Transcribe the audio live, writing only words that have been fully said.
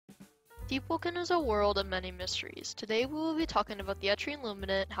Deepwoken is a world of many mysteries. Today we will be talking about the Etrean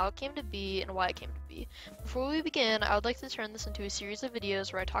Luminant, how it came to be, and why it came to be. Before we begin, I would like to turn this into a series of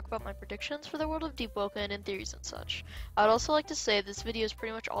videos where I talk about my predictions for the world of Deepwoken and theories and such. I would also like to say this video is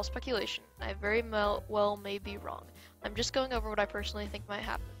pretty much all speculation. I very well may be wrong. I'm just going over what I personally think might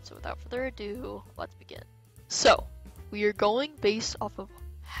happen, so without further ado, let's begin. So, we are going based off of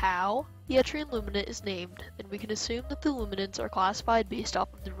how the Etrean Luminant is named, then we can assume that the Luminants are classified based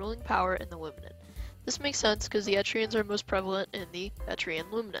off of the ruling power in the Luminant. This makes sense because the Etreans are most prevalent in the Etrean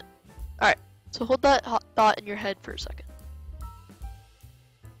Luminant. Alright, so hold that thought in your head for a second.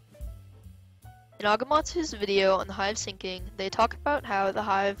 In Agamatsu's video on the Hive sinking, they talk about how the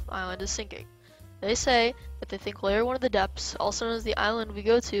Hive island is sinking. They say that they think layer 1 of the depths, also known as the island we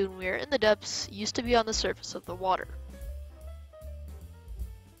go to when we are in the depths, used to be on the surface of the water.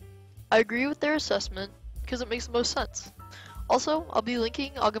 I agree with their assessment because it makes the most sense. Also, I'll be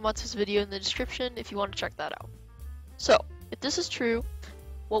linking Agamatsu's video in the description if you want to check that out. So, if this is true,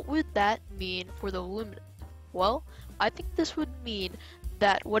 what would that mean for the Luminant? Well, I think this would mean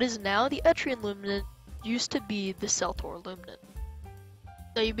that what is now the Etrean Luminant used to be the Celtor Luminant.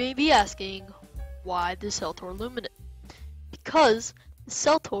 Now you may be asking, why the Celtor Luminant? Because the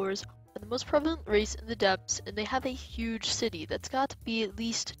Celtors are the most prevalent race in the depths, and they have a huge city that's got to be at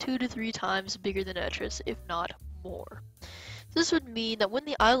least 2 to 3 times bigger than Etris, if not more. This would mean that when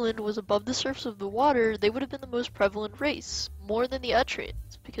the island was above the surface of the water, they would have been the most prevalent race, more than the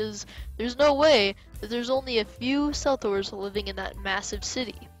Etreans, because there's no way that there's only a few Celtors living in that massive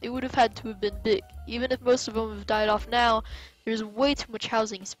city. They would have had to have been big. Even if most of them have died off now, there's way too much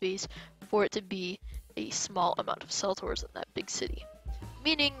housing space for it to be a small amount of Celtors in that big city.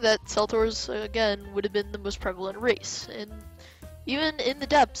 Meaning that Celtors, again, would have been the most prevalent race, and even in the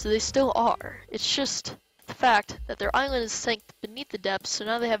depths, they still are. It's just the fact that their island is sank beneath the depths, so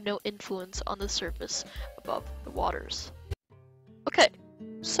now they have no influence on the surface above the waters. Okay,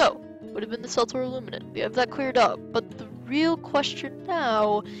 so, would have been the Celtor Luminant. We have that cleared up, but the real question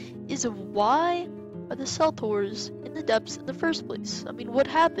now is why are the Celtors in the depths in the first place? I mean, what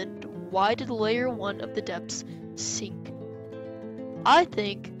happened? Why did layer 1 of the depths sink? I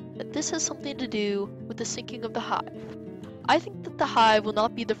think that this has something to do with the sinking of the Hive. I think that the Hive will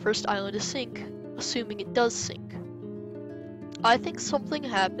not be the first island to sink, assuming it does sink. I think something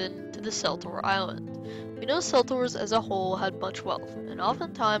happened to the Celtor island. We know Celtors as a whole had much wealth, and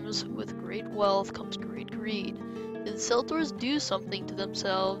oftentimes with great wealth comes great greed. Did Celtors do something to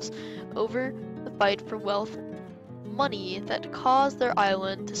themselves over the fight for wealth and money that caused their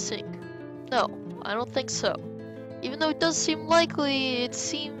island to sink? No, I don't think so. Even though it does seem likely, it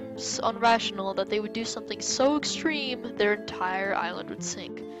seems unrational that they would do something so extreme their entire island would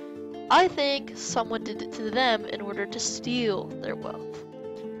sink. I think someone did it to them in order to steal their wealth.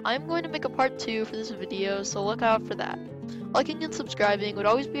 I'm going to make a part 2 for this video, so look out for that. Liking and subscribing would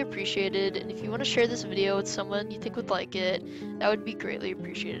always be appreciated, and if you want to share this video with someone you think would like it, that would be greatly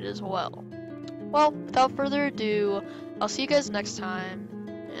appreciated as well. Well, without further ado, I'll see you guys next time,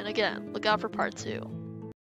 and again, look out for part 2.